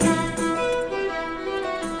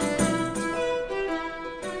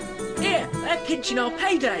pinching our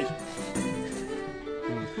payday.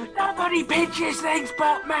 Nobody pinches things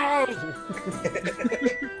but me.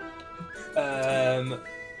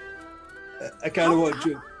 I kind of want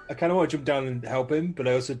to jump down and help him, but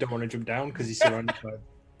I also don't want to jump down because he's surrounded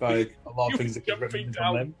by a lot of things that can rip him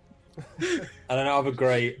from them. And I don't have a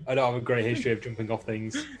great history of jumping off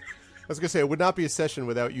things. I was going to say, it would not be a session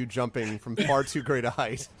without you jumping from far too great a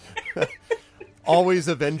height. Always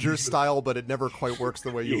Avengers style, but it never quite works the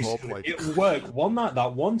way you hope. Like it will work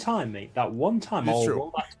that one time, mate. That one time, I'll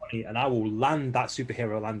roll that 20 and I will land that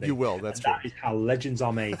superhero landing. You will. That's true. That is how legends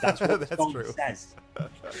are made. That's what the song says.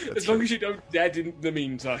 As long as you don't dead in the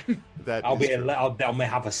meantime. I'll may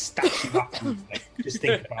have a statue afterwards, mate. Just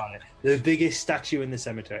think about it. The biggest statue in the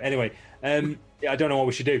cemetery. Anyway, I don't know what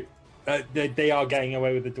we should do. They are getting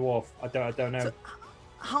away with the dwarf. I don't know. So,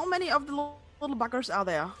 how many of the little buggers are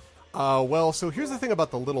there? Well, so here's the thing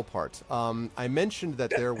about the little part. I mentioned that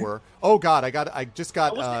there were. Oh God, I just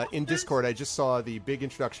got in Discord. I just saw the big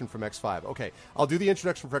introduction from X5. Okay, I'll do the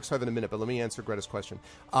introduction for X5 in a minute, but let me answer Greta's question.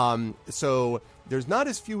 So there's not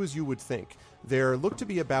as few as you would think. There look to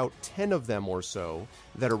be about 10 of them or so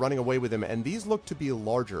that are running away with him, and these look to be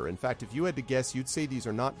larger. In fact, if you had to guess, you'd say these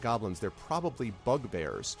are not goblins. They're probably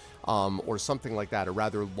bugbears, or something like that. A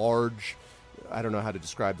rather large. I don't know how to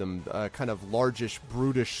describe them, kind of largish,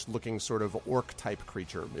 brutish-looking sort of orc-type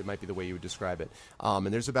creature. It might be the way you would describe it. And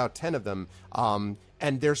there's about 10 of them.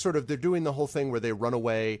 And they're doing the whole thing where they run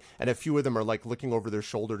away, and a few of them are, like, looking over their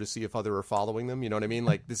shoulder to see if other are following them. You know what I mean?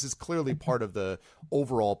 Like, this is clearly part of the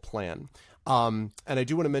overall plan. And I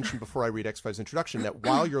do want to mention before I read X5's introduction that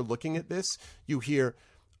while you're looking at this, you hear,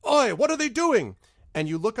 "Oi, what are they doing?" And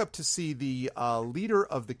you look up to see the leader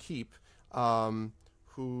of the keep,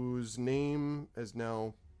 whose name has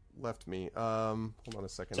now left me. Hold on a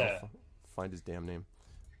second. I'll find his damn name.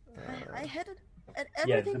 I had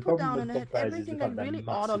everything put down, and I had everything like really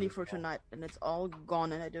orderly for tonight, and it's all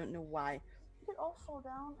gone, and I don't know why. Did it all fall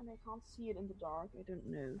down, and I can't see it in the dark? I don't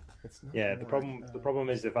know. The problem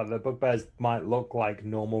is the fact that bugbears might look like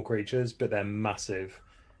normal creatures, but they're massive.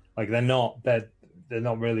 Like they're not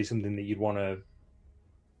really something that you'd want to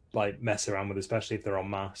like mess around with, especially if they're en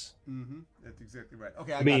masse. Mm-hmm. That's exactly right.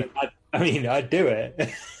 Okay, I'd do it.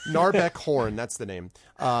 Narbeck Horn, that's the name.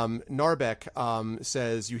 Narbeck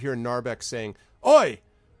says, you hear Narbeck saying, "Oi,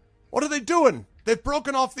 what are they doing? They've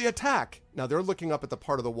broken off the attack." Now, they're looking up at the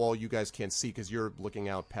part of the wall you guys can't see because you're looking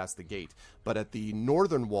out past the gate. But at the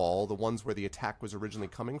northern wall, the ones where the attack was originally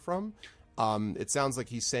coming from, it sounds like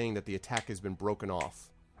he's saying that the attack has been broken off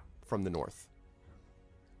from the north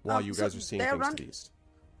while you guys are seeing things to the east.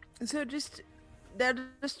 So they're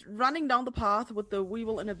just running down the path with the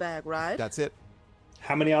weevil in a bag, right? That's it.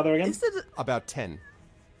 How many are there again? About 10.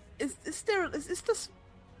 Is this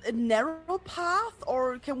a narrow path,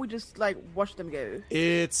 or can we just like watch them go?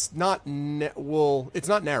 It's not it's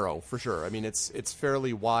not narrow for sure. I mean, it's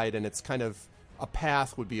fairly wide, and it's kind of a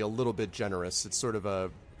path would be a little bit generous. It's sort of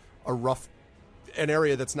a rough, an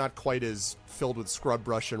area that's not quite as filled with scrub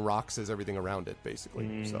brush and rocks as everything around it, basically.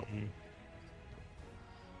 Mm-hmm.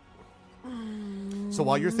 So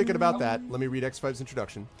while you're thinking about that, let me read X5's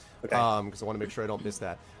introduction, because I want to make sure I don't miss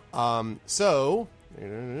that. So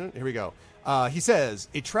here we go. He says,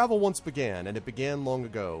 "A travel once began, and it began long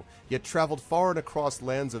ago, yet traveled far and across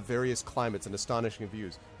lands of various climates and astonishing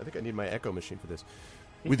views." I think I need my echo machine for this.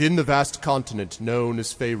 "Within the vast continent known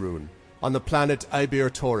as Faerun, on the planet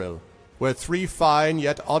Ibir Toril, where three fine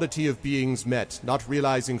yet oddity of beings met, not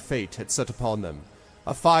realizing fate had set upon them.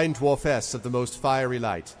 A fine dwarfess of the most fiery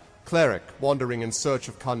light, cleric wandering in search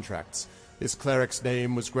of contracts. This cleric's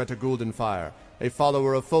name was Greta Guldenfire, a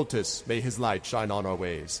follower of Fultus, may his light shine on our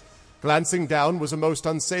ways. Glancing down was a most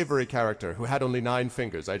unsavory character who had only 9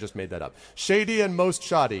 fingers. I just made that up. Shady and most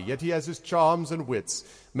shoddy, yet he has his charms and wits.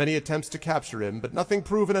 Many attempts to capture him, but nothing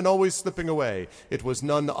proven and always slipping away. It was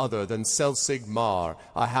none other than Selsig Mar,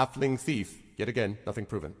 a halfling thief. Yet again, nothing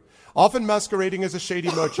proven. Often masquerading as a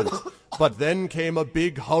shady merchant. But then came a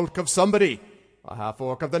big hulk of somebody. A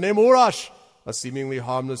half-orc of the name Urash. A seemingly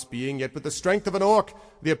harmless being, yet with the strength of an orc.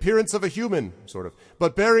 The appearance of a human, sort of.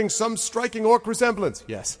 But bearing some striking orc resemblance.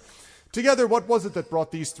 Yes. Together, what was it that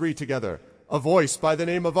brought these three together? A voice by the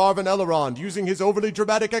name of Arvin Elrond, using his overly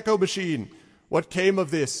dramatic echo machine. What came of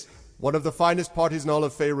this? One of the finest parties in all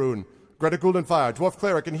of Faerun. Greta Guldenfire, Dwarf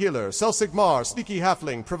Cleric and Healer. Selsig Mar, Sneaky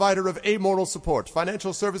Halfling, provider of amoral support,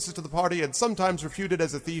 financial services to the party, and sometimes refuted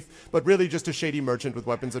as a thief, but really just a shady merchant with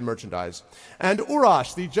weapons and merchandise. And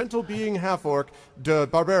Urash, the gentle being half-orc,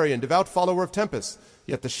 barbarian, devout follower of Tempest,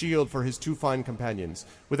 yet the shield for his two fine companions.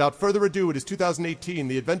 Without further ado, it is 2018.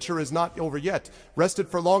 The adventure is not over yet. Rested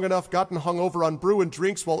for long enough, gotten hung over on brew and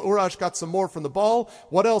drinks while Urash got some more from the ball.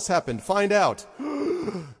 What else happened? Find out.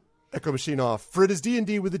 Echo Machine off. For it is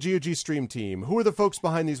D&D with the GOG stream team. Who are the folks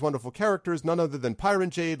behind these wonderful characters? None other than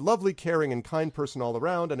Pyron Jade, lovely, caring, and kind person all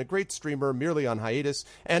around, and a great streamer merely on hiatus,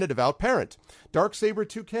 and a devout parent. Darksaber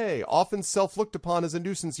 2K, often self-looked upon as a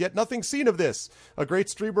nuisance, yet nothing seen of this. A great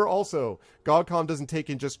streamer also. GogCom doesn't take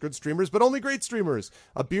in just good streamers, but only great streamers.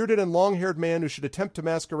 A bearded and long-haired man who should attempt to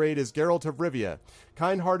masquerade as Geralt of Rivia.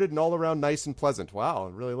 Kind-hearted and all-around nice and pleasant. Wow,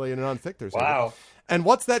 really laying it on thick there. Wow. And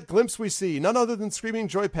what's that glimpse we see? None other than Screaming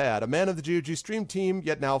Joypad, a man of the GOG stream team,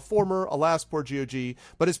 yet now former, alas, poor GOG.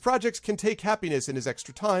 But his projects can take happiness in his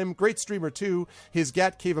extra time. Great streamer, too. His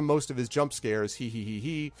gat gave him most of his jump scares.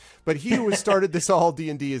 He. But he who has started this all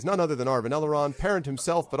D&D is none other than Arvin Elrond, parent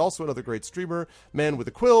himself, but also another great streamer. Man with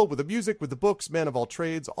a quill, with the music, with the books, man of all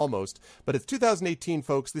trades, almost. But it's 2018,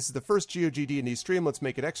 folks. This is the first GOG D&D stream. Let's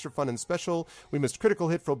make it extra fun and special. We must critical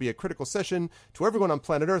hit for will be a critical session. To everyone on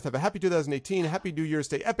planet Earth, have a happy 2018. Happy New Year.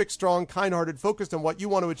 Stay epic, strong, kind-hearted, focused on what you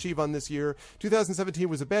want to achieve on this year. 2017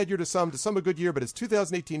 was a bad year to some a good year, but it's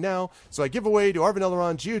 2018 now. So I give away to Arvin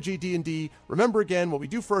Elrond, GOG D&D. Remember again, what we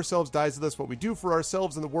do for ourselves dies with us. What we do for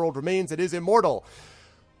ourselves in the world remains. It is immortal.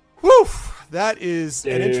 Whew! That is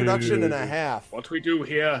an introduction and a half. What we do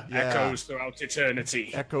here echoes throughout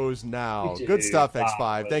eternity. Echoes now. Good stuff,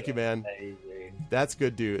 X5. Thank you, man. That's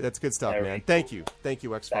good, dude. That's good stuff, man. Thank you. Thank you,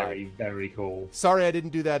 X5. Very, very cool. Sorry I didn't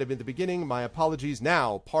do that in the beginning. My apologies.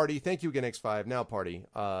 Now, Party. Thank you again, X5. Now, Party.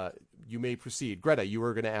 You may proceed. Greta, you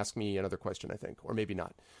were going to ask me another question, I think. Or maybe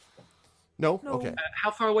not. No? Okay.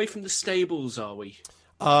 How far away from the stables are we?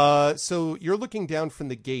 So you're looking down from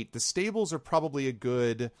the gate. The stables are probably a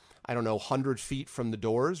good, 100 feet from the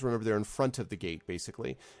doors. Remember, they're in front of the gate,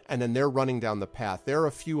 basically. And then they're running down the path. They're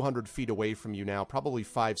a few hundred feet away from you now, probably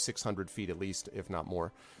 500-600 feet at least, if not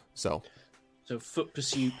more. So foot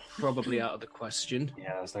pursuit probably out of the question.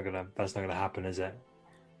 Yeah, that's not gonna happen, is it?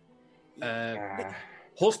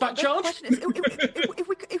 Horseback charge? The question is,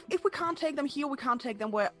 if we can't take them here, we can't take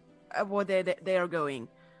them where they are going.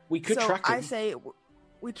 We could track them. I say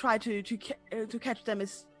we try to catch them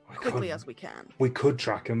as quickly as we can. We could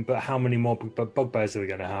track them, but how many more bugbears are we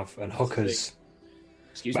going to have? And hookers.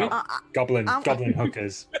 Excuse me? Goblin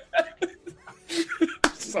hookers.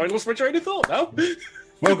 So I lost my train of thought now.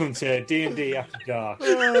 Welcome to D&D After Dark.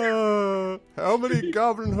 How many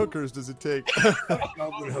goblin hookers does it take?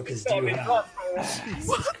 Goblin hookers do you have?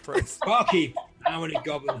 Jesus Christ. Barkeep, how many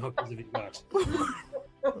goblin hookers have you got?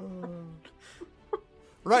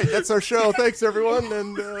 Right, that's our show. Thanks, everyone.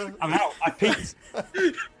 And I'm out. I peaked.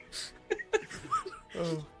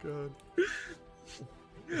 Oh, God.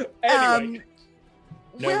 Anyway.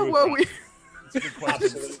 Where were we?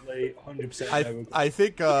 Absolutely, 100%. I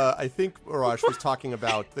think Urash was talking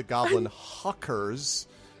about the goblin huckers.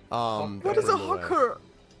 What is a hooker?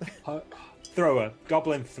 Thrower.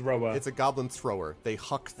 Goblin thrower. It's a goblin thrower. They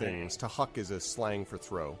huck things. To huck is a slang for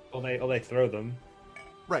throw. Or they throw them.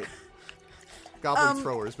 Right. Goblin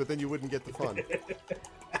throwers, but then you wouldn't get the fun.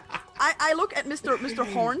 I look at Mr.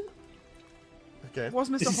 Horn. Okay. It was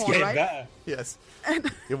Mr. Horn, right? Better. Yes.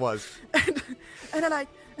 And, it was. And I'm like,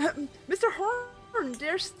 Mr. Horn,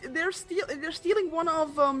 they're stealing one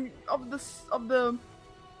of the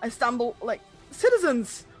I stumble like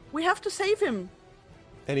citizens. We have to save him.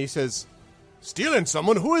 And he says, "Stealing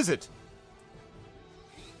someone? Who is it?"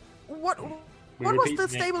 What was the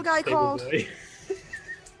stable guy called?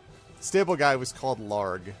 Stable guy was called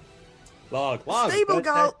Larg. Larg. Stable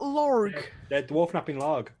guy Larg. They're dwarf napping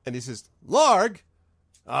Larg. And he says, "Larg?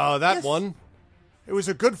 Oh, that Yes. one. It was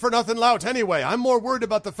a good-for-nothing lout anyway. I'm more worried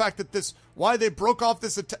about the fact that why they broke off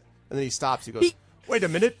this attack." And then he stops. He goes, "Wait a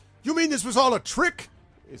minute. You mean this was all a trick?"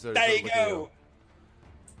 There you go.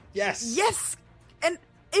 Yes. Yes. And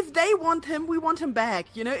if they want him, we want him back.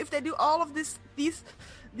 You know, if they do all of these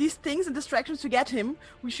things and distractions to get him,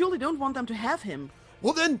 we surely don't want them to have him.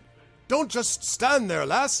 Well then, don't just stand there,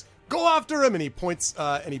 lass. Go after him. And he points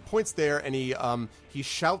there, and he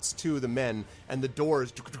shouts to the men, and the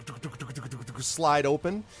doors slide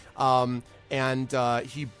open. And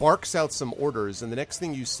he barks out some orders, and the next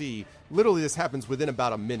thing you see, literally this happens within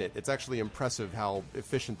about a minute. It's actually impressive how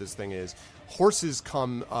efficient this thing is. Horses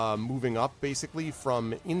come moving up, basically,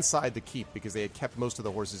 from inside the keep, because they had kept most of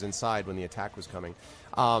the horses inside when the attack was coming.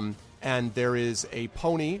 and there is a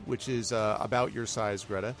pony, which is about your size,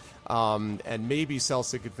 Greta, and maybe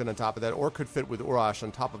Selsig could fit on top of that, or could fit with Urash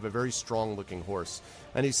on top of a very strong-looking horse.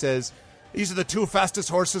 And he says, "These are the 2 fastest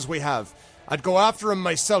horses we have. I'd go after them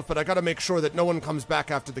myself, but I gotta make sure that no one comes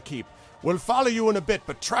back after the keep. We'll follow you in a bit,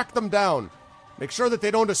 but track them down. Make sure that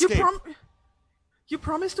they don't escape." You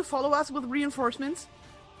promise to follow us with reinforcements?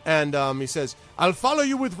 And he says, "I'll follow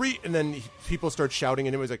you with And then people start shouting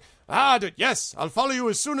at him. He's like, yes, I'll follow you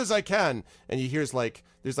as soon as I can. And he hears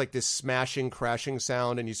there's this smashing, crashing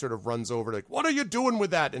sound, and he sort of runs over like, "What are you doing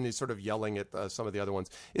with that?" And he's sort of yelling at some of the other ones.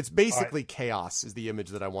 It's basically chaos is the image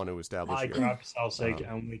that I want to establish here. I grab Selsig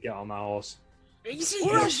and we get on my horse.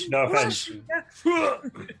 Urash, No offense.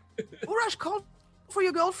 Urash, call for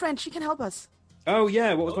your girlfriend. She can help us. Oh,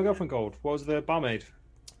 yeah. What was my girlfriend called? What was the barmaid?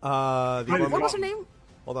 What was her name?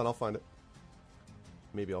 Hold on, I'll find it.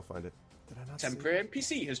 Maybe I'll find it. Did I not Temporary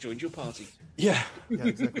NPC has joined your party. Yeah. Yeah,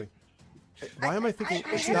 exactly. Why am I thinking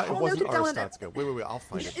it wasn't Arstotzka? Wait, I'll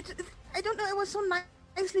find it. I don't know, it was so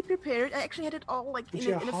nicely prepared. I actually had it all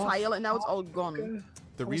in a file, and now it's all gone.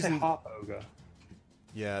 The reason... Harp Ogre.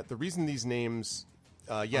 Yeah, the reason these names...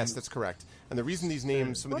 yes, that's correct. And the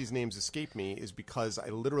reason some of these names escape me is because I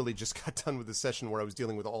literally just got done with the session where I was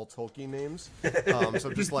dealing with all Tolkien names. So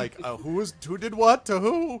I'm just like, who did what to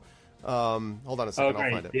who? Hold on a second,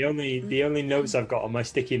 I'll find it. The only notes I've got on my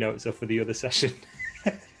sticky notes are for the other session.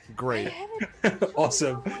 Great.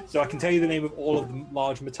 Awesome. So I can tell you the name of all of the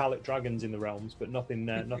large metallic dragons in the realms, but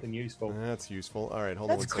nothing useful. That's useful. All right,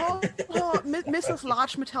 hold on one second. Let's call Mrs.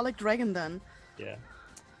 Large Metallic Dragon then. Yeah.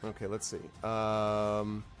 Okay, let's see. Let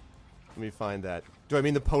me find that. Do I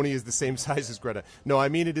mean the pony is the same size as Greta? No, I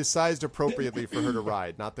mean it is sized appropriately for her to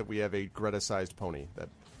ride. Not that we have a Greta-sized pony. That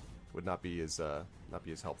would not be as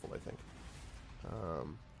helpful, I think.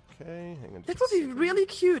 Okay, hang on. That would be really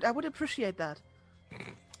cute. I would appreciate that.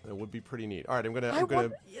 That would be pretty neat. All right, I'm gonna I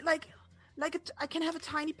can have a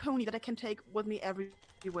tiny pony that I can take with me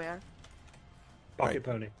everywhere. Pocket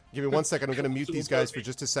pony. Give me 1 second. I'm going to mute these guys for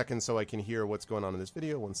just a second so I can hear what's going on in this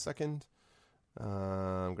video. 1 second.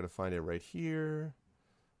 I'm going to find it right here.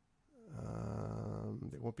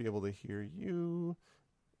 They won't be able to hear you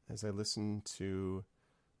as I listen to...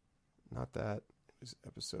 Not that. It was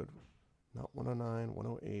episode... Not 109,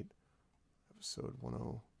 108. Episode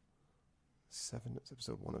 107. It's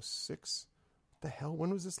episode 106. What the hell?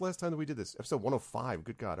 When was this last time that we did this? Episode 105.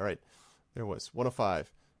 Good God. All right. There it was.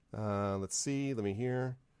 105. Let's see. Let me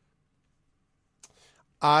hear.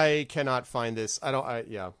 I cannot find this. I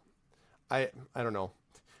don't know.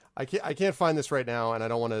 I can't find this right now, and I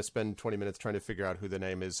don't want to spend 20 minutes trying to figure out who the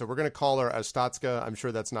name is. So we're going to call her Arstotzka. I'm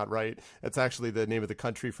sure that's not right. It's actually the name of the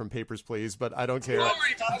country from Papers, Please, but I don't care.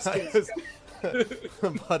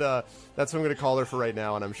 But that's what I'm going to call her for right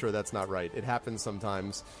now, and I'm sure that's not right. It happens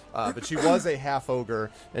sometimes. But she was a half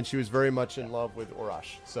ogre, and she was very much in love with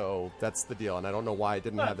Urash. So that's the deal, and I don't know why I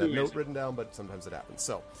didn't have that note written down, but sometimes it happens.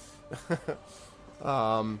 So,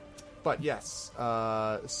 but yes.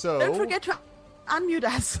 So don't forget to unmute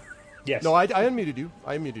us. Yes. No, I unmuted you.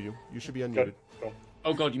 I unmuted you. You should be unmuted. Go.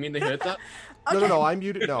 Oh God, you mean they heard that? Okay. No, I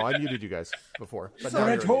muted. No, I muted you guys before. But now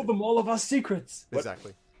I you're told unmuted. them all of our secrets.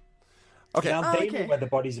 Exactly. Okay. Now they know where the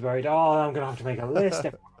bodies are buried. Oh, I'm going to have to make a list.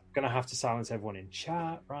 I'm going to have to silence everyone in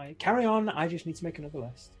chat. Right. Carry on. I just need to make another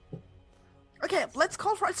list. Okay, let's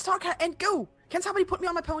call for Arstotzka and go. Can somebody put me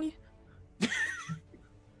on my pony?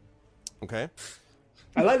 Okay.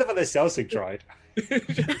 I like the fact that Selsig tried.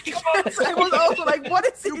 Yes, I was also like, what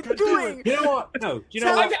is he doing? You know what? No. You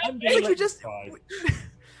know what? I'm going to let you try.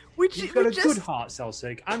 You've got a good heart,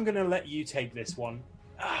 Selsig. I'm going to let you take this one.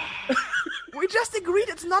 We just agreed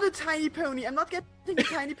it's not a tiny pony. I'm not getting a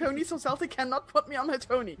tiny pony, so Selsig cannot put me on my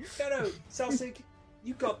pony. No, Selsig,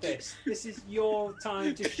 you got this. This is your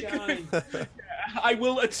time to shine. I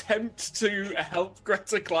will attempt to help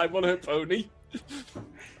Greta climb on her pony.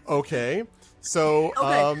 Okay. So,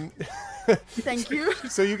 Thank you.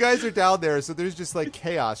 So you guys are down there, so there's just like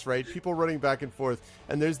chaos, right? People running back and forth.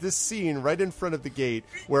 And there's this scene right in front of the gate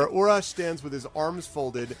where Urash stands with his arms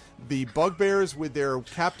folded. The bugbears with their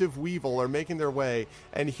captive weevil are making their way.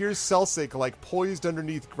 And here's Selsig like poised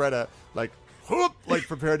underneath Greta, like, whoop, like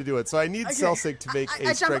prepared to do it. So I need Selsig to make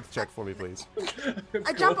a strength check for me, please.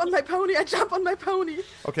 I jump on my pony.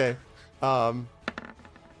 Okay.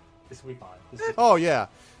 This will be fine. Oh, yeah.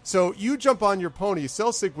 So you jump on your pony.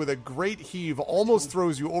 Selsig, with a great heave, almost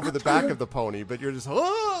throws you over the back of the pony, but you're just,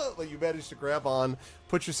 like you manage to grab on,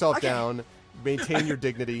 put yourself down, maintain your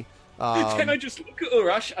dignity. Can I just look at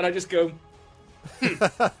Urash and I just go... And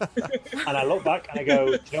I look back and I go,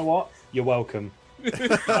 you know what? You're welcome.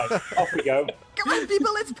 Right, off we go. Come on,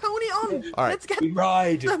 people, let's pony on. All right. Let's get We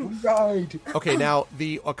ride. Okay, now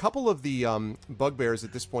a couple of the bugbears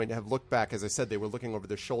at this point have looked back. As I said, they were looking over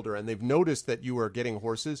their shoulder, and they've noticed that you are getting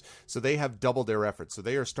horses, so they have doubled their efforts. So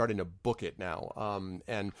they are starting to book it now,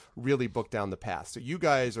 and really book down the path. So you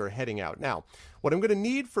guys are heading out now. What I'm going to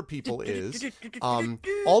need for people is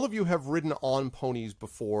all of you have ridden on ponies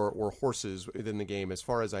before or horses within the game, as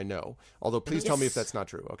far as I know. Although, please tell me if that's not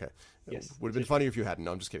true. Okay, Yes. Would have been funnier if you hadn't.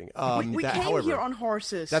 No, I'm just kidding. we came here on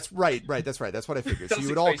horses. That's right. That's right. That's what I figured. So you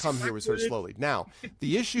would all come here sort of slowly. Now,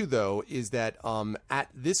 the issue, though, is that at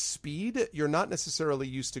this speed, you're not necessarily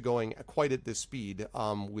used to going quite at this speed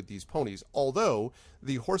with these ponies. Although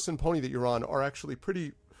the horse and pony that you're on are actually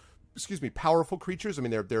pretty, powerful creatures. I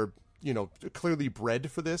mean, they're clearly bred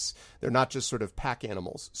for this. They're not just sort of pack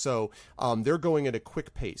animals. So they're going at a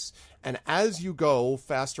quick pace. And as you go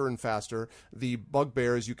faster and faster, the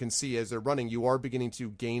bugbears, you can see as they're running, you are beginning to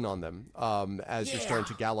gain on them as you're starting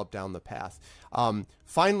to gallop down the path.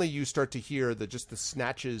 Finally, you start to hear the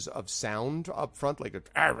snatches of sound up front, like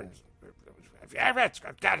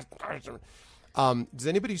does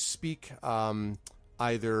anybody speak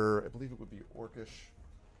either, I believe it would be Orcish.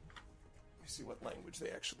 See what language they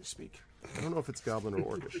actually speak. I don't know if it's Goblin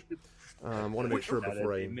or Orcish. I want to make sure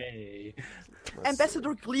before I...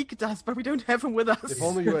 Ambassador Gleek does, but we don't have him with us. If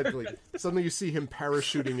only you had Gleek. Suddenly you see him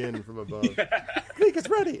parachuting in from above. Gleek is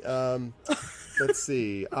ready! Let's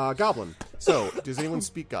see. Goblin. So, does anyone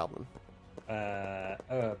speak Goblin?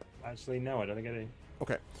 Actually, no, I don't think I do.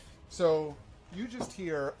 Okay. So, you just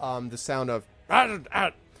hear the sound of... and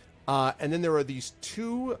then there are these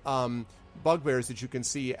two... bugbears that you can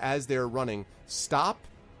see as they're running stop,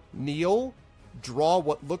 kneel, draw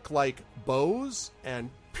what look like bows, and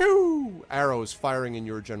pew, arrows firing in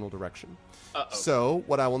your general direction. So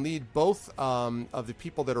what I will need both of the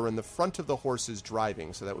people that are in the front of the horses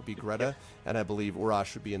driving, so that would be Greta, and I believe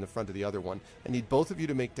Urash would be in the front of the other one. I need both of you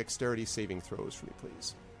to make dexterity saving throws for me,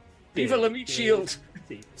 please. Viva la meat shield!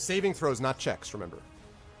 Saving throws, not checks, remember.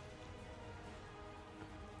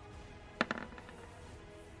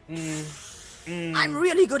 I'm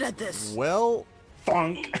really good at this. Well,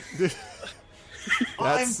 Funk.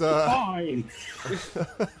 That's fine.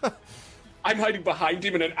 I'm hiding behind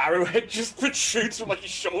him and an arrowhead just protrudes from his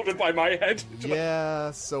shoulder by my head.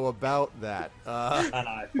 Yeah, so about that. And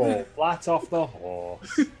I fall flat off the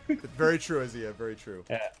horse. Very true, Azia, very true.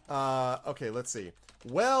 Yeah. Okay, let's see.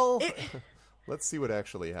 Well, let's see what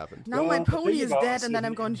actually happened. Now my pony is dead, and then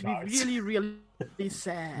I'm going to be really, really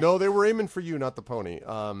sad. No, they were aiming for you, not the pony.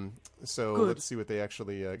 So Good. let's see what they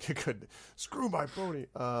actually could. Screw my pony.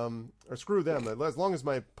 Or screw them, as long as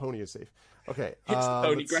my pony is safe. Okay. Hits the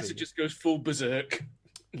pony, let's Greta see. just goes full berserk.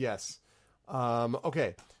 Yes.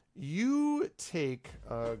 Okay. You take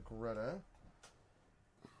Greta.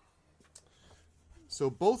 So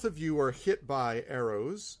both of you are hit by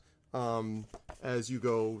arrows as you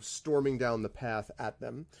go storming down the path at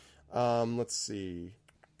them. Let's see.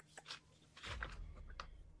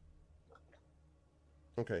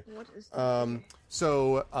 Okay. What is that?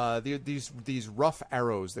 So these rough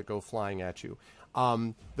arrows that go flying at you.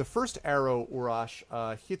 The first arrow,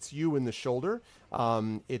 Urash, hits you in the shoulder.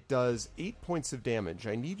 It does 8 points of damage.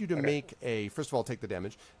 I need you to make a... First of all, take the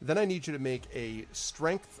damage. Then I need you to make a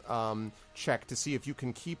strength check to see if you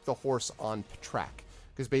can keep the horse on track.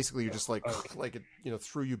 Because basically you're just like it,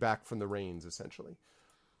 threw you back from the reins, essentially.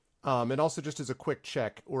 And also, just as a quick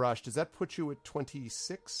check, Urash, does that put you at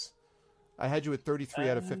 26? I had you at 33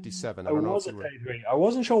 out of 57. I was at 33. I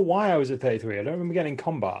wasn't sure why I was at 33. I don't remember getting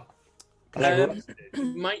combat. Did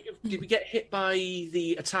we get hit by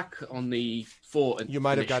the attack on the fort? You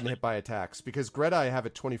might have gotten hit by attacks, because Greta I have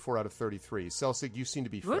at 24 out of 33. Celsig, you seem to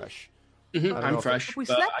be fresh. I'm fresh. We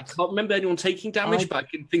But slept? I can't remember anyone taking damage, but I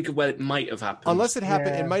can think of where it might have happened. Unless it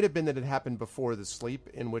happened, Yeah. it might have been that it happened before the sleep,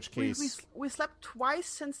 in which case... We slept twice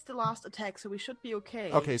since the last attack, so we should be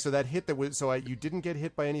okay. Okay, so that hit that was... So you didn't get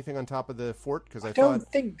hit by anything on top of the fort? Because I don't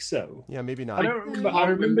thought... think so. Yeah, maybe not. I don't remember. I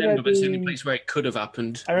remember, there but it's the only being- place where it could have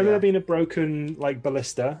happened. I remember Yeah. there being a broken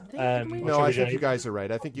ballista. Didn't we? which No, I think originally- you guys are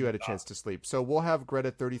right. I think you had a chance to sleep. So we'll have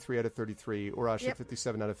Greta 33 out of 33, Urash Yep. at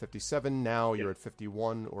 57 out of 57. Now you're at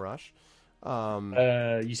 51, Urash.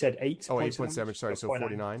 You said 8 Oh, 8 points points damage, sorry, so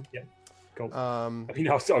 49. Yeah, cool. I I mean,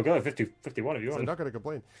 I'll go at 51 if you I'm want. not going to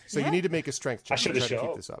complain. So Yeah. you need to make a strength check I to should've try to shut keep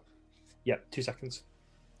up. this up. Yep, 2 seconds.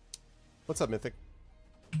 What's up, Mythic?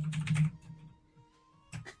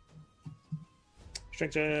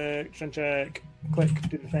 Strength check. Click,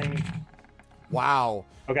 do the thing. Wow.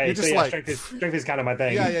 Okay, You're so just yeah, like... strength is kind of my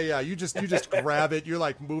thing. Yeah. You just grab it. You're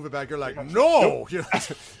like, move it back. You're like, no.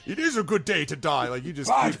 It is a good day to die. Like you just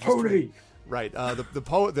Ride, keep pony! Right.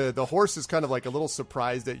 The horse is kind of like a little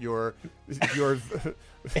surprised at your vehement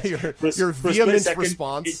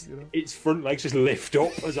response. Its front legs just lift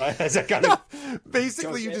up as I kind of.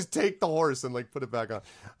 Basically, you just take the horse and like put it back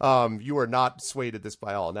on. You are not swayed at this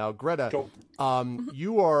by all. Now, Greta,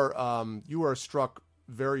 you are struck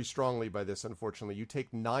very strongly by this. Unfortunately, you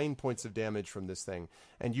take 9 points of damage from this thing,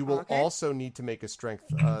 and you will also need to make a strength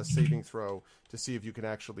saving throw to see if you can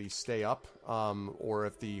actually stay up, or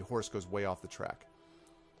if the horse goes way off the track.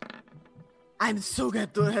 I'm so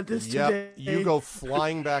good at this today. You go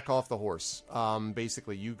flying back off the horse.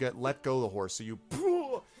 Basically, you get let go of the horse, so you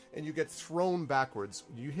and you get thrown backwards.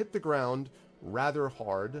 You hit the ground rather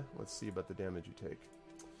hard. Let's see about the damage you take.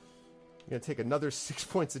 You're going to take another 6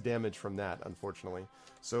 points of damage from that, unfortunately.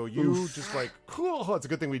 So you just like, cool. It's a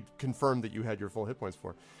good thing we confirmed that you had your full hit points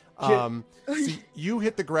for. So you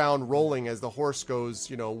hit the ground rolling as the horse goes,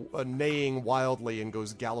 neighing wildly and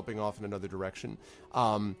goes galloping off in another direction.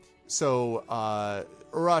 So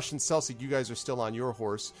Urash and Celsig, you guys are still on your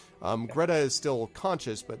horse. Greta is still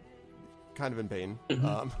conscious, but kind of in pain.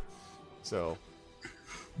 So...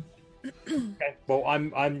 Okay. Well,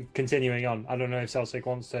 I'm continuing on. I don't know if Celsig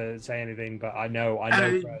wants to say anything, but I know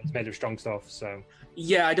it's made of strong stuff. So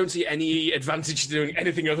yeah, I don't see any advantage to doing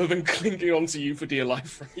anything other than clinging on to you for dear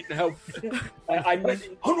life right now. I'm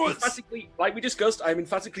emphatically, like we discussed, I'm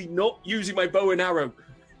emphatically not using my bow and arrow.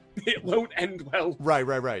 It won't end well.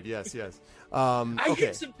 Right. Yes. I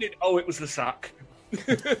hit something. Oh, it was the sack.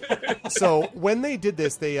 So when they did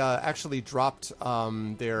this, they actually dropped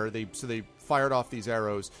they fired off these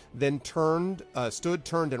arrows, then turned,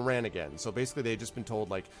 and ran again. So basically, they had just been told,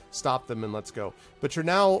 like, stop them and let's go. But you're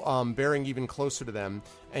now bearing even closer to them,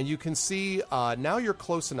 and you can see now you're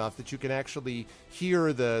close enough that you can actually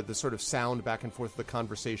hear the sort of sound back and forth of the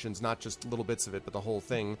conversations, not just little bits of it, but the whole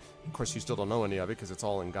thing. Of course, you still don't know any of it because it's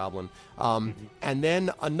all in Goblin. And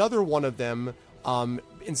then another one of them...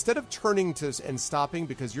 instead of turning and stopping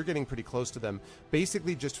because you're getting pretty close to them,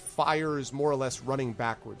 basically just fires more or less running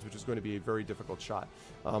backwards, which is going to be a very difficult shot.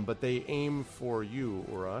 But they aim for you,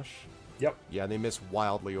 Urash. Yep. Yeah, they miss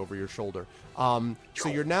wildly over your shoulder. So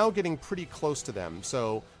you're now getting pretty close to them.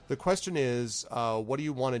 So the question is, what do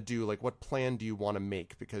you want to do? Like, what plan do you want to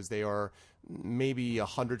make? Because they are maybe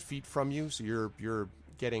 100 feet from you, so you're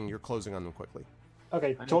closing on them quickly.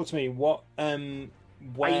 Okay, talk to me. What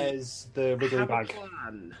where's the wiggly bag?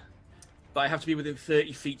 Plan, but I have to be within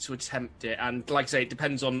 30 feet to attempt it, and like I say, it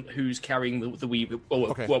depends on who's carrying the weevil, or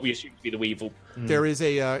what we assume to be the weevil. There is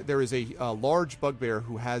a large bugbear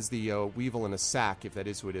who has the weevil in a sack, if that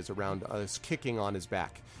is who it is, around us, kicking on his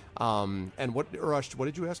back. And what, Urash, what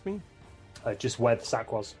did you ask me? Just where the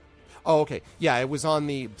sack was. Oh, okay. Yeah, it was on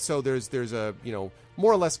the... So there's a,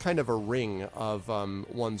 more or less kind of a ring of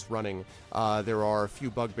ones running. There are a few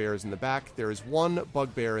bugbears in the back. There is one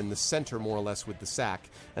bugbear in the center, more or less, with the sack,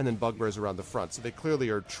 and then bugbears around the front. So they clearly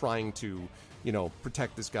are trying to,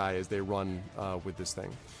 protect this guy as they run with this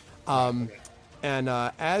thing. And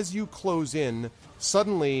as you close in,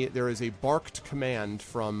 suddenly there is a barked command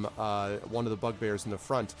from one of the bugbears in the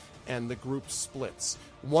front, and the group splits.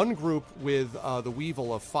 One group with the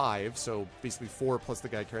weevil of 5, so basically 4 plus the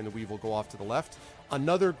guy carrying the weevil, go off to the left.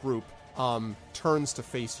 Another group turns to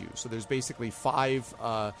face you. So there's basically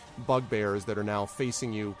 5 bugbears that are now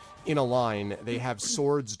facing you in a line. They have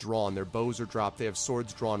swords drawn. Their bows are dropped. They have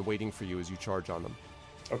swords drawn waiting for you as you charge on them.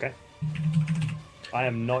 Okay. I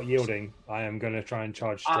am not yielding. I am going to try and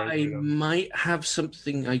charge straight I might have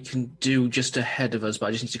something I can do just ahead of us, but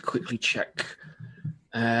I just need to quickly check.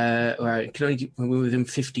 Right, can only do, we're within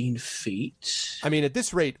 15 feet. I mean, at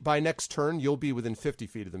this rate, by next turn, you'll be within 50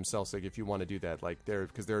 feet of them, Celsig, if you want to do that,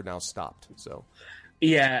 because they're now stopped. So,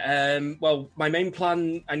 yeah. Well, my main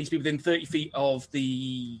plan, I need to be within 30 feet of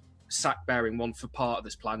the sack-bearing one for part of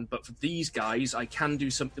this plan. But for these guys, I can do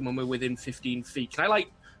something when we're within 15 feet. Can I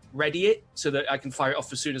ready it so that I can fire it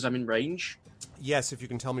off as soon as I'm in range? Yes, if you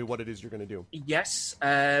can tell me what it is you're going to do. Yes.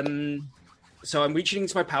 So I'm reaching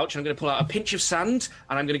into my pouch, and I'm going to pull out a pinch of sand,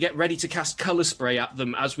 and I'm going to get ready to cast color spray at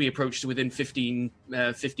them as we approach to within 15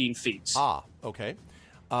 feet. Ah, okay.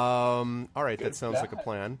 All right, that sounds like a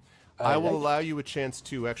plan. I will allow you a chance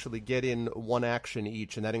to actually get in one action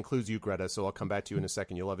each, and that includes you, Greta, so I'll come back to you in a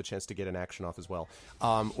second. You'll have a chance to get an action off as well.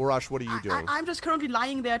 Urash, what are you doing? I'm just currently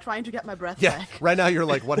lying there trying to get my breath back. Yeah, right now you're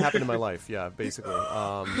like, what happened in my life? Yeah, basically.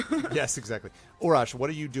 Yes, exactly. Urash, what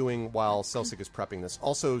are you doing while Celsig is prepping this?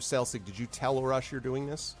 Also, Celsig, did you tell Urash you're doing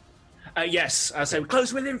this? Yes, I say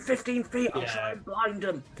close within 15 feet. I'll try and blind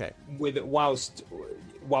them. Okay.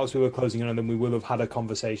 Whilst we were closing in on them, we will have had a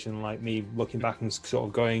conversation like me looking back and sort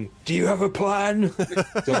of going, "Do you have a plan?"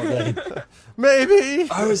 sort of thing. Maybe.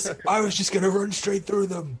 I was just going to run straight through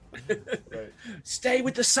them. Right. Stay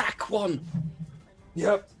with the sack one.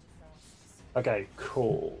 Yep. Okay,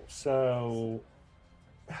 cool. So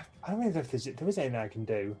I don't know if there is anything I can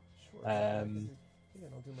do.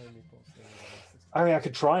 I mean, I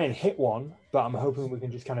could try and hit one, but I'm hoping we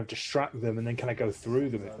can just kind of distract them and then kind of go through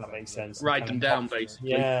them, if that makes sense. Ride them down,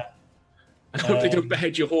 basically. Yeah. I hope they don't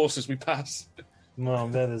behead your horse as we pass. Well,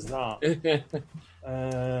 there's that.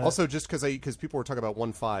 Also, just because people were talking about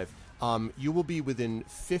 1-5, you will be within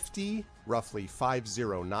 50, roughly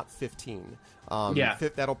 50, not 15.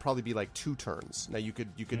 That'll probably be like 2 turns. Now you could.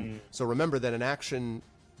 So remember that an action.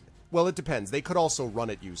 Well, it depends. They could also run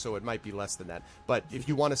at you, so it might be less than that. But if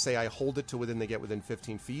you want to say I hold it to they get within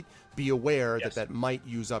 15 feet, be aware that might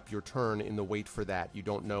use up your turn in the wait for that. You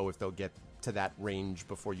don't know if they'll get to that range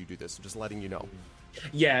before you do this. So just letting you know.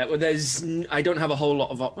 Yeah, well, I don't have a whole lot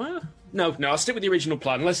of. No, I'll stick with the original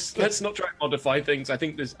plan. Let's not try and modify things. I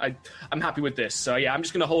think I'm happy with this. So yeah, I'm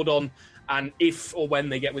just going to hold on, and if or when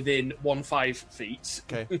they get within 1-5 feet,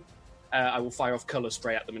 okay, I will fire off color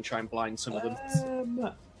spray at them and try and blind some of them.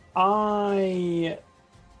 I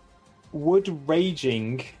would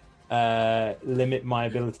raging limit my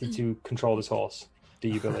ability to control this horse. Do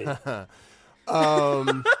you believe?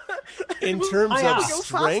 In terms of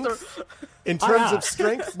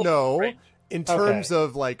strength, no. In terms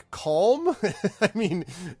of like calm, I mean,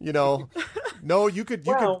 no, you could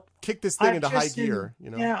kick this thing into high gear.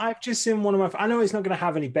 Yeah, I've just seen one of my. I know it's not going to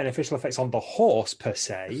have any beneficial effects on the horse per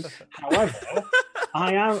se. However,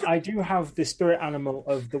 I do have the spirit animal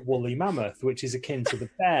of the woolly mammoth, which is akin to the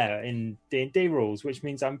bear in D&D rules, which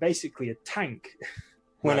means I'm basically a tank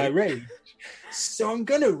when I rage. So I'm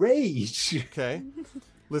gonna rage. Okay.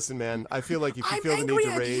 Listen, man, I feel like if you feel the need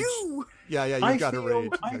to rage, you got to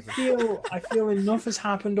rage. I feel enough has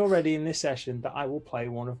happened already in this session that I will play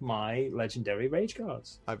one of my legendary rage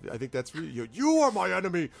cards. I think that's really, you are my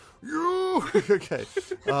enemy. You okay?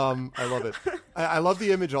 I love it. I love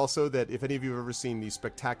the image also that if any of you have ever seen the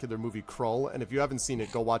spectacular movie Krull, and if you haven't seen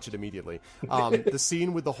it, go watch it immediately. The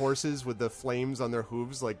scene with the horses with the flames on their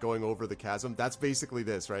hooves, like going over the chasm. That's basically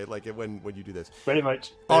this, right? Like when you do this. Pretty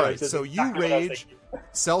much. All right, so you rage.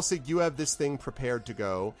 Celsig, you have this thing prepared to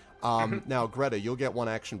go. Now, Greta, you'll get one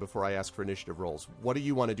action before I ask for initiative rolls. What do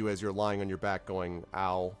you want to do as you're lying on your back going,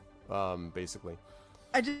 ow, basically?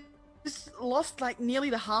 I just lost like nearly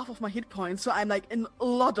the half of my hit points, so I'm like in a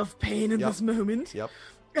lot of pain in this moment. Yep.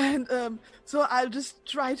 And so I'll just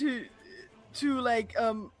try to like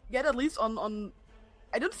get at least on.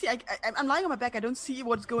 I don't see. I'm lying on my back. I don't see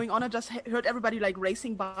what's going on. I just heard everybody like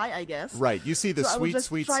racing by, I guess. Right. You see the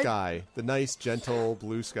sweet sky, the nice, gentle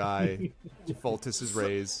blue sky, Voltus's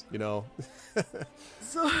rays.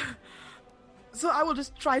 So I will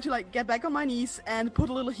just try to like get back on my knees and put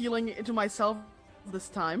a little healing into myself this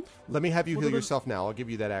time. Let me have you heal yourself now. I'll give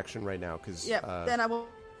you that action right now because. Yeah. Then I will.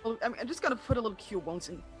 I'm just gonna put a little cure wounds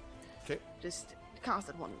in. Okay. Just cast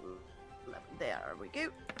at one level. There we go.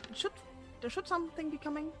 There should something be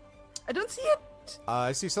coming. I don't see it.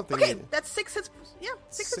 I see something. Okay, that's 6 hits. Yeah,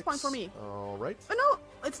 6 hit points for me. All right. Oh no,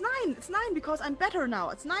 it's 9. It's 9 because I'm better now.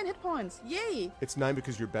 It's 9 hit points. Yay. It's 9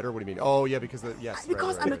 because you're better. What do you mean? Oh yeah, because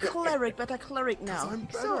because I'm a cleric, but a cleric now.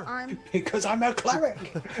 Because I'm a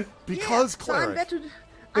cleric. Because cleric. So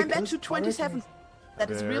I'm back to 27. That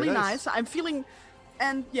is really nice. I'm feeling,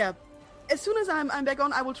 and yeah. As soon as I'm back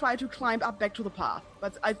on, I will try to climb up back to the path.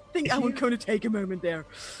 But I think I'm going to take a moment there.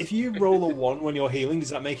 If you roll a 1 when you're healing,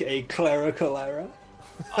 does that make it a clerical error?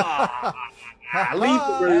 Leave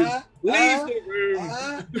the room. Leave the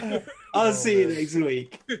room. I'll see you next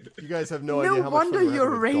week. You guys have no idea how much fun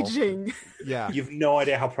you're raging. Yeah. You've no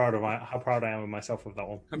idea how proud I am of myself with that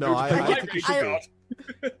one. No, I think you should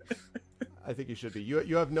be. I think you should be.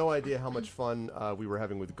 You have no idea how much fun we were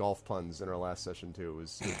having with golf puns in our last session too. It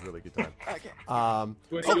was a really good time.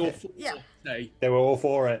 They were all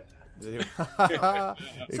for it.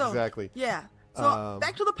 Exactly. So, yeah. So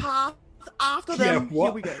back to the path. After them,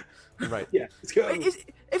 here we go. Right. Yeah. Let's go.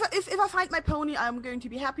 If I find my pony, I'm going to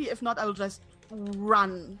be happy. If not, I will just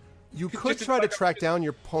run You could try to track down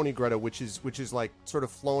your pony, Greta, which is like sort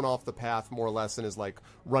of flown off the path more or less and is like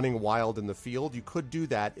running wild in the field. You could do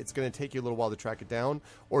that. It's going to take you a little while to track it down,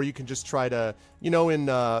 or you can just try to, in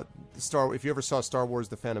if you ever saw Star Wars: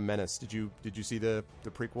 The Phantom Menace, did you see the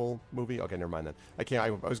prequel movie? Okay, never mind then. I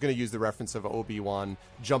was going to use the reference of Obi-Wan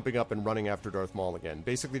jumping up and running after Darth Maul again.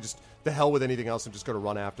 Basically, just the hell with anything else and just going to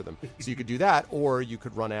run after them. So you could do that, or you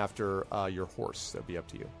could run after your horse. That'd be up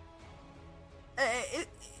to you.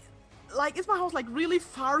 Is my horse like really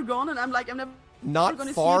far gone, and I'm never not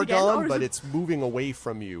gonna far see it again, gone, or but is it's moving away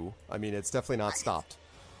from you. I mean, it's definitely not stopped.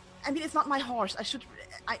 I mean, it's not my horse. I should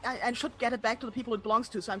get it back to the people it belongs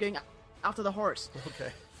to. So I'm going after the horse.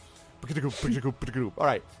 Okay. All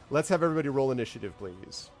right, let's have everybody roll initiative,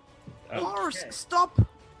 please. Okay. Horse, stop!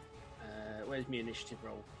 Where's my initiative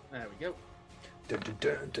roll? There we go.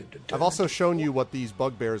 I've also shown you what these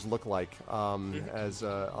bugbears look like as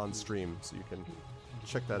on stream, so you can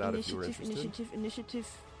check that out if you were interested. Initiative.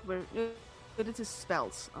 Where? This is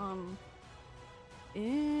spells.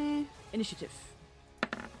 Initiative.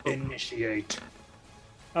 Initiate.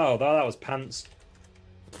 Oh, that was pants.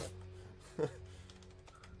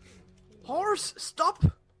 Horse, stop!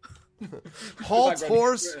 Halt,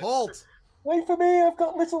 horse, halt! Wait for me, I've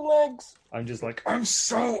got little legs. I'm just like, I'm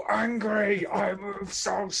so angry. I move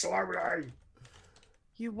so slowly.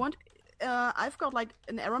 You want? I've got like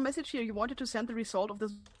an error message here. You wanted to send the result of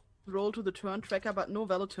this roll to the turn tracker, but no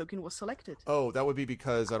valid token was selected. Oh, that would be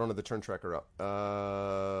because I don't have the turn tracker up.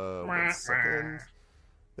 1 second.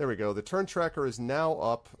 There we go. The turn tracker is now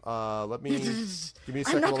up. Give me a second.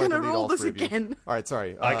 I'm not while I gonna delete roll all this three of you. again. All right,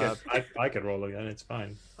 sorry. I could roll again. It's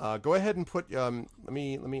fine. Go ahead and put. Let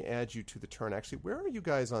me add you to the turn. Actually, where are you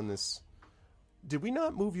guys on this? Did we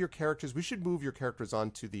not move your characters? We should move your characters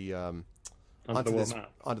onto the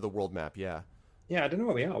onto the world map. Yeah. Yeah, I don't know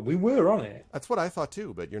where we are. We were on it. That's what I thought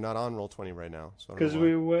too, but you're not on Roll20 right now. So because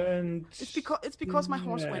we weren't. It's because my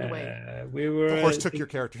horse went away. We were. The horse took your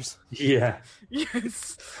characters. Yeah.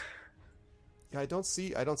 Yes. Yeah, I don't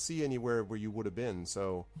see anywhere where you would have been.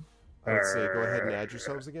 So I would say go ahead and add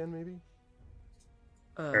yourselves again, maybe.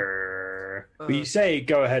 But you say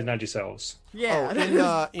go ahead and add yourselves. Yeah. I do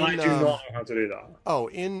not know how to do that. Oh,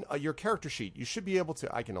 in your character sheet, you should be able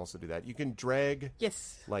to. I can also do that. You can drag.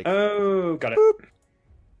 Yes. Like. Oh, got it. Boop.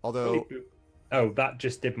 Although. Oh, that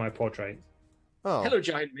just did my portrait. Oh. Hello,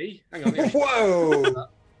 giant me. Hang on. Whoa.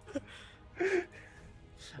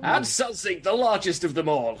 And Selsig, the largest of them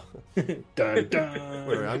all. Dun, dun.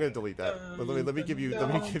 Wait, I'm going to delete that. But let me give you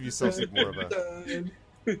Selsig more of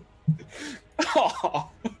a. Oh.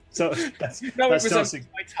 So that's Selsig,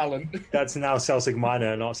 my talent. That's now Selsig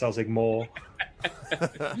Minor, not Selsig More.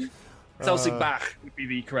 Selsig Bach would be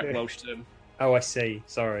the correct Welsh term. Oh, I see.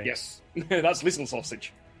 Sorry. Yes, that's little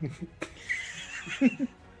sausage. All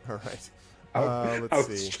right. How Let's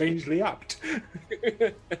see. strangely apt.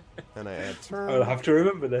 And I add turn. I'll have to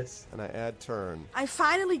remember this. And I add turn. I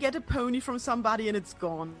finally get a pony from somebody and it's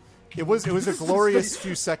gone. It was a glorious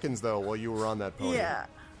few seconds though while you were on that pony. Yeah.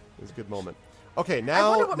 It was a good moment. Okay,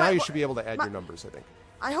 now you should be able to add your numbers, I think.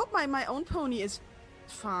 I hope my own pony is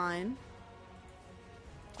fine.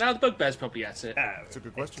 Now the bugbear's probably at it. That's a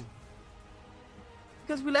good question.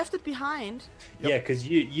 Because we left it behind. Yep. Yeah, because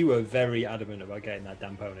you were very adamant about getting that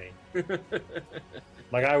damn pony.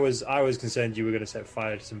 Like I was concerned you were going to set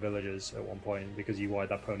fire to some villagers at one point because you wanted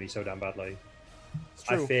that pony so damn badly. It's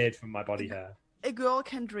true. I feared from my body hair. A girl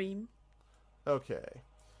can dream. Okay.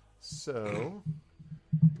 So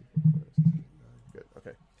good.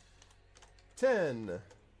 Okay. 10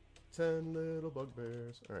 little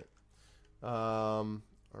bugbears. All right.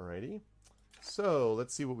 Alrighty. So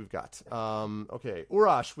let's see what we've got. Okay,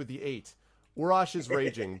 Urash with the 8. Urash is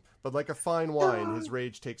raging, but like a fine wine, his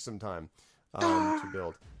rage takes some time to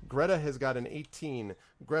build. Greta has got an 18.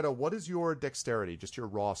 Greta, what is your dexterity? Just your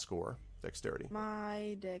raw score, dexterity.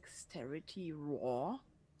 My dexterity raw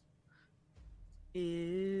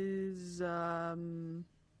is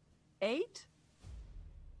 8.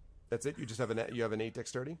 That's it. You just have an 8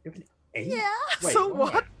 dexterity. You have an 8? Yeah. Wait, so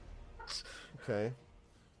what? Okay.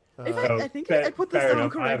 I think I put this down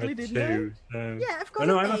correctly, didn't I? So... Yeah, I've got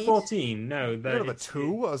no, an I'm 8. a 14. No, You have a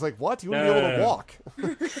 2? I was like, what? You wouldn't No. be able to walk.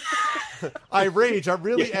 I rage. I'm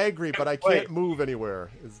really angry, but I can't move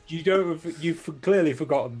anywhere. You've clearly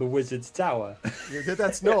forgotten the wizard's tower.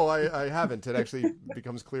 I haven't. It actually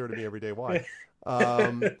becomes clear to me every day why.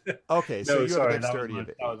 Okay, so you have a dexterity of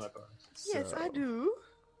 8. That was my bonus. Yes, I do.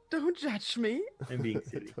 Don't judge me. I'm being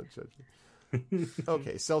silly. Don't judge me.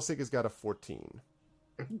 Okay, Selsig has got a 14.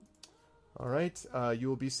 All right, you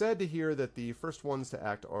will be sad to hear that the first ones to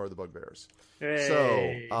act are the bugbears.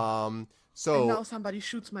 Hey. So, So and now somebody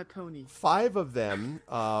shoots my pony. 5 of them,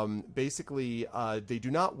 basically, they do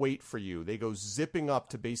not wait for you. They go zipping up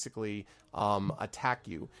to basically attack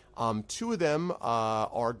you. 2 of them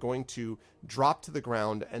are going to drop to the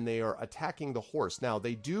ground, and they are attacking the horse. Now,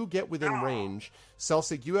 they do get within range.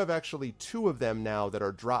 Celsig, you have actually 2 of them now that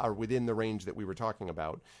are within the range that we were talking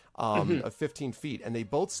about, of 15 feet. And they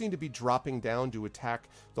both seem to be dropping down to attack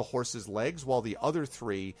the horse's legs, while the other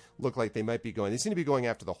 3 look like they might be going... They seem to be going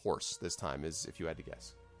after the horse this time, if you had to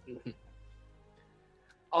guess.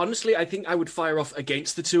 Honestly, I think I would fire off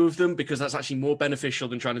against the 2 of them, because that's actually more beneficial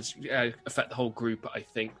than trying to affect the whole group, I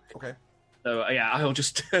think. Okay. So, I'll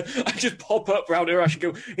just I just pop up round Urash and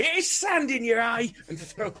go, "It's sand in your eye!" and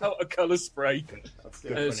throw out a colour spray.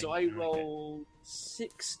 So I roll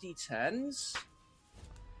 60 10s.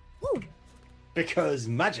 Woo. Because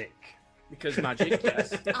magic. Because magic,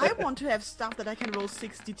 yes. I want to have stuff that I can roll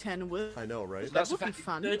 60-10 with. I know, right? So that's That would be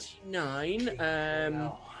effectively fun.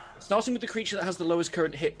 39. Starting with the creature that has the lowest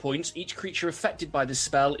current hit points, each creature affected by this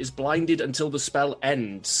spell is blinded until the spell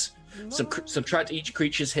ends. Subtract each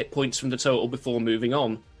creature's hit points from the total before moving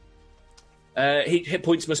on. Hit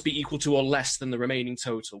points must be equal to or less than the remaining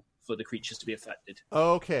total for the creatures to be affected.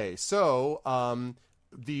 Okay, so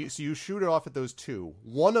so you shoot it off at those 2.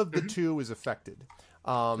 One of the 2 is affected.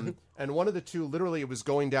 And one of the 2, literally, it was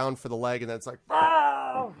going down for the leg, and then it's like,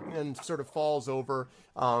 and sort of falls over,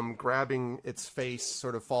 grabbing its face,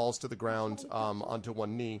 sort of falls to the ground onto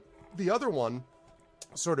one knee. The other one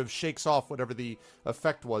sort of shakes off whatever the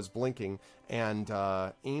effect was, blinking, and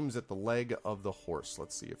aims at the leg of the horse.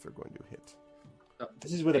 Let's see if they're going to hit.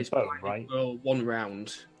 This is with a bow, right? Well, 1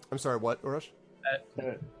 round. I'm sorry, what, Urash?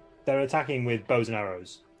 They're attacking with bows and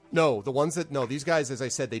arrows. No, these guys, as I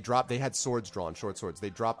said, they had swords drawn, short swords. They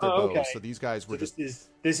dropped their bows, okay. so these guys were This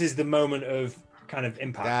is the moment of kind of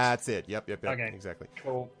impact. That's it. Yep, Okay. exactly.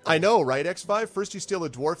 Cool. I know, right, X5? First you steal a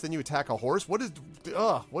dwarf, then you attack a horse? What does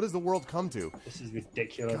the world come to? This is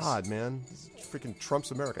ridiculous. God, man. This freaking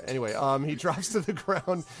Trump's America. Anyway, he drops to the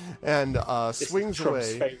ground and swings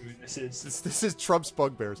away. This is Trump's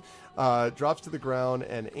bugbears. Drops to the ground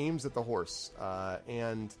and aims at the horse.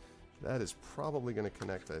 And that is probably going to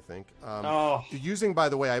connect, I think. Using, by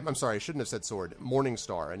the way, I'm sorry, I shouldn't have said sword.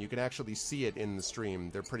 Morningstar, and you can actually see it in the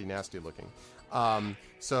stream. They're pretty nasty looking.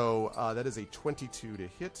 So that is a 22 to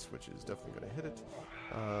hit, which is definitely going to hit it.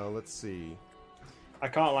 Let's see. I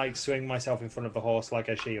can't swing myself in front of the horse like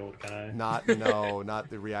a shield, can I? Not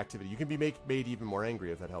the reactivity. You can be made even more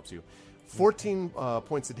angry if that helps you. 14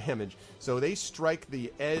 points of damage. So they strike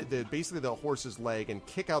basically the horse's leg and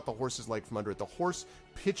kick out the horse's leg from under it. The horse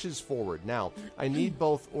pitches forward. Now, I need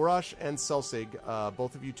both Urash and Celsig,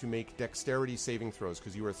 both of you, to make dexterity saving throws,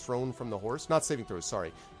 because you are thrown from the horse. Not saving throws,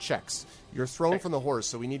 sorry. Checks. You're thrown from the horse,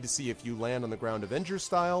 so we need to see if you land on the ground Avengers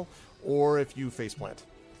style or if you faceplant.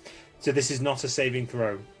 So this is not a saving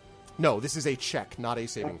throw? No, this is a check, not a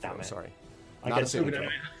saving throw. Sorry. I'm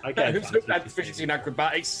proficiency in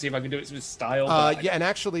acrobatics to see if I can do it with style. Yeah, and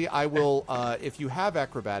actually, I will. If you have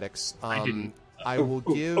acrobatics, I will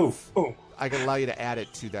give. I can allow you to add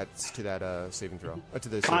it to that saving throw. To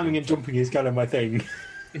the climbing and jumping is kind of my thing.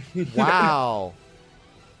 Wow.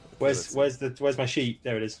 Where's my sheet?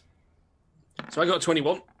 There it is. So I got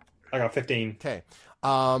 21. I got 15. Okay.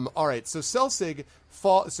 All right. So Celsig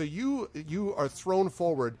fall. So you are thrown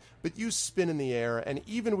forward, but you spin in the air, and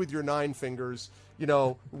even with your 9 fingers,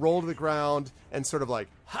 roll to the ground and sort of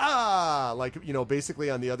basically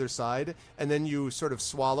on the other side, and then you sort of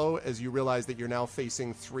swallow as you realize that you're now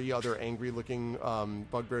facing 3 other angry-looking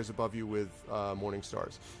bugbears above you with morning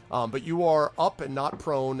stars. But you are up and not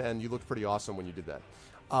prone, and you looked pretty awesome when you did that.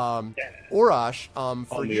 Urash,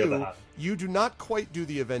 for you do not quite do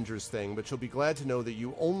the Avengers thing, but you'll be glad to know that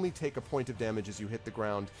you only take a point of damage as you hit the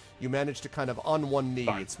ground. You manage to kind of on one knee.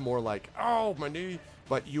 Fine. It's more like, oh, my knee.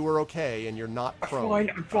 But you are okay, and you're not prone.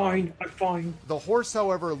 I'm fine. The horse,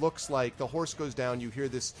 however, looks like the horse goes down. You hear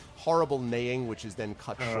this horrible neighing, which is then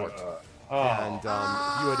cut short. And if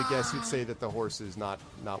you had to guess, you'd say that the horse is not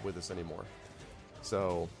with us anymore.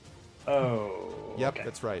 So, yep, okay.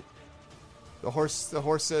 That's right. The horse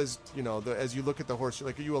says, as you look at the horse, you're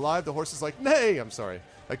like, "Are you alive?" The horse is like, "Nay." I'm sorry,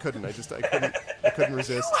 I couldn't resist. I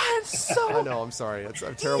know. I'm sorry. I'm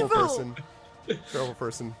a terrible person. Terrible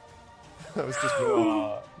person. I was just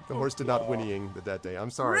the horse did not whinnying that day.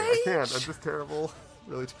 I'm sorry. I can't. I'm just terrible.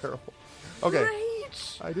 Really terrible. Okay.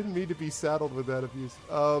 Rage. I didn't mean to be saddled with that abuse.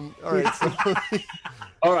 All right. So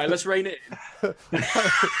all right. Let's rein it in.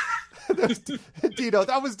 Dino,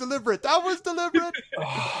 that was deliberate.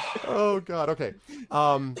 Oh God. Okay.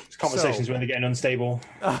 Conversations when they're getting unstable.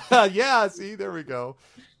 Yeah. See, there we go.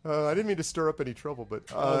 I didn't mean to stir up any trouble, but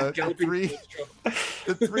the Galloping three towards trouble.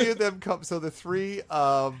 the three of them come. So the three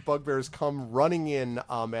bugbears come running in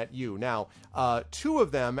at you. Now, two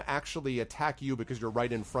of them actually attack you because you're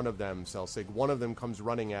right in front of them, Selsig. One of them comes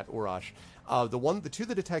running at Urash. The two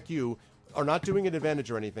that attack you are not doing an advantage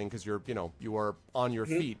or anything because you are on your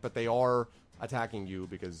feet, but they are attacking you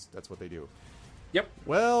because that's what they do. Yep.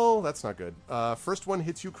 Well, that's not good. First one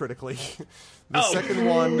hits you critically. The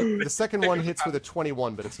second one hits with a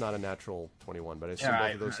 21, but it's not a natural 21. But I assume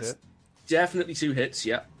both of those hit. Definitely 2 hits.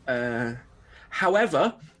 Yeah.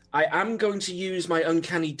 However, I am going to use my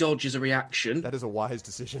uncanny dodge as a reaction, That is a wise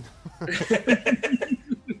decision.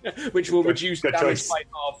 which will reduce good damage choice. by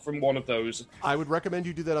half from one of those. I would recommend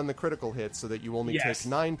you do that on the critical hit so that you only Yes. take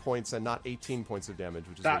 9 points and not 18 points of damage,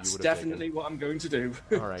 which is what you That's would have definitely what I'm going to do.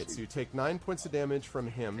 taken. All right, so you take 9 points of damage from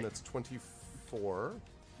him. That's 24.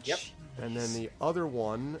 Yep. And then the other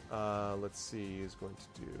one, let's see, is going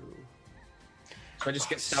to do... So I just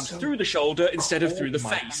get stabbed through the shoulder instead of through the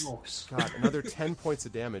my face. house. God, another 10 points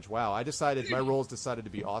of damage. Wow, my rolls decided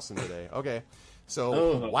to be awesome today. Okay, so,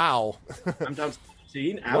 Oh. wow. I'm down to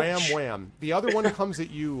 14. Ouch. Wham, wham. The other one comes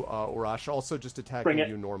at you, Urash, also just attacking Bring it.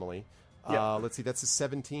 you normally. Yeah. Let's see, that's a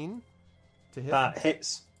 17 to hit. That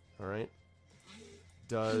hits. All right.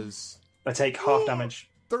 Does I take half damage.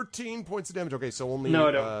 13 points of damage. Okay, so only No,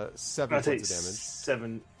 I don't. 7 I take points of damage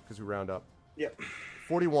 7. because we round up. Yep.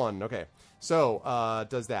 41. Okay. So,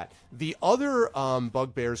 does that. The other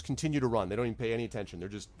bugbears continue to run. They don't even pay any attention.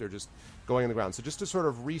 They're just going on the ground. So just to sort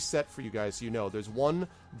of reset for you guys so you know, there's one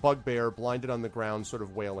bugbear blinded on the ground sort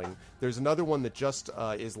of wailing. There's another one that just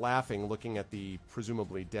is laughing, looking at the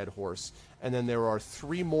presumably dead horse. And then there are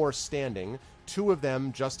 3 more standing. Two of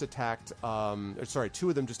them just attacked Selsig,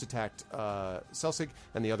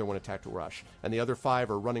 and the other one attacked Urash. And the other 5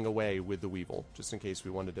 are running away with the Weevil, just in case we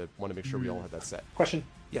want to make sure we all had that set. Question.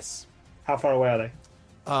 Yes. How far away are they?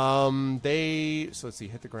 So let's see,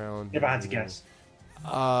 hit the ground. If I had to guess.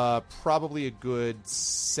 Probably a good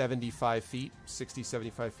 75 feet, 60,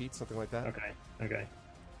 75 feet, something like that. Okay.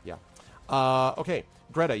 Yeah. Okay,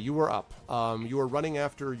 Greta, you were up. You were running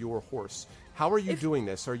after your horse. How are you doing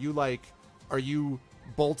this? Are you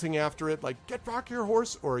bolting after it, like, get back your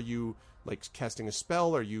horse? Or are you, like, casting a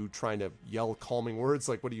spell? Are you trying to yell calming words?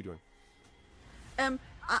 Like, what are you doing?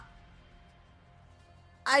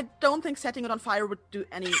 I don't think setting it on fire would do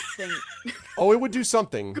anything. Oh, it would do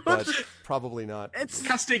something, but probably not. It's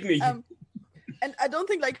Castigny. and I don't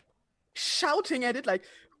think like shouting at it like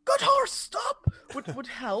 "Good horse, stop!" would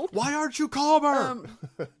help. Why aren't you calmer?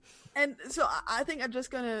 And so I think I'm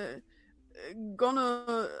just gonna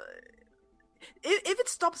if it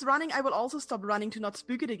stops running, I will also stop running to not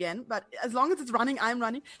spook it again. But as long as it's running, I'm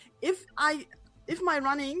running. If my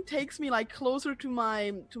running takes me like closer to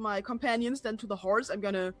my companions than to the horse, I'm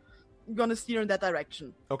gonna steer in that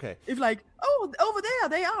direction. Okay. If like, oh, over there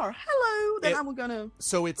they are, hello, then I'm gonna.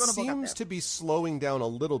 So it gonna walk up seems there. to be slowing down a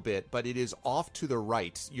little bit, but it is off to the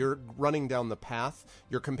right. You're running down the path.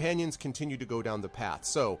 Your companions continue to go down the path.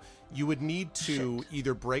 So you would need to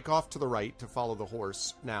either break off to the right to follow the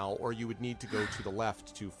horse now, or you would need to go to the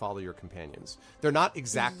left to follow your companions. They're not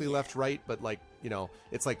exactly left-right, but like,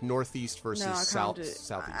 it's like northeast versus No, I can't do it.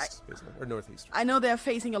 southeast, basically, or northeast. I know they're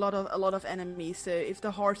facing a lot of enemies. So if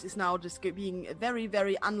the horse is now just being a very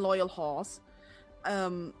very unloyal horse, I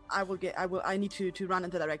need to run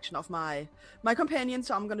in the direction of my companion.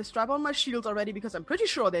 So I'm gonna strap on my shield already because I'm pretty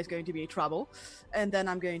sure there's going to be trouble, and then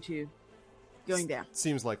I'm going there.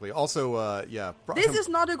 Seems likely. Also, yeah. This is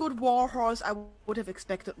not a good war horse. I would have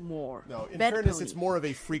expected more. No, in Bad fairness, pony. it's more of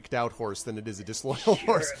a freaked out horse than it is a disloyal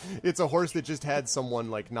horse. It's a horse that just had someone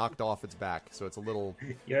like knocked off its back, so it's a little.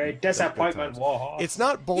 You're a disappointment, Warhorse. It's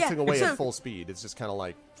not bolting Yeah, away so- at full speed. It's just kind of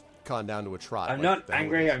like gone down to a trot. I'm like not the hell it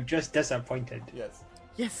angry, is. I'm just disappointed. Yes,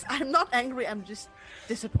 Yes, I'm not angry. I'm just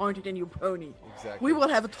disappointed in you, pony. exactly. We will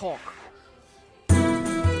have a talk.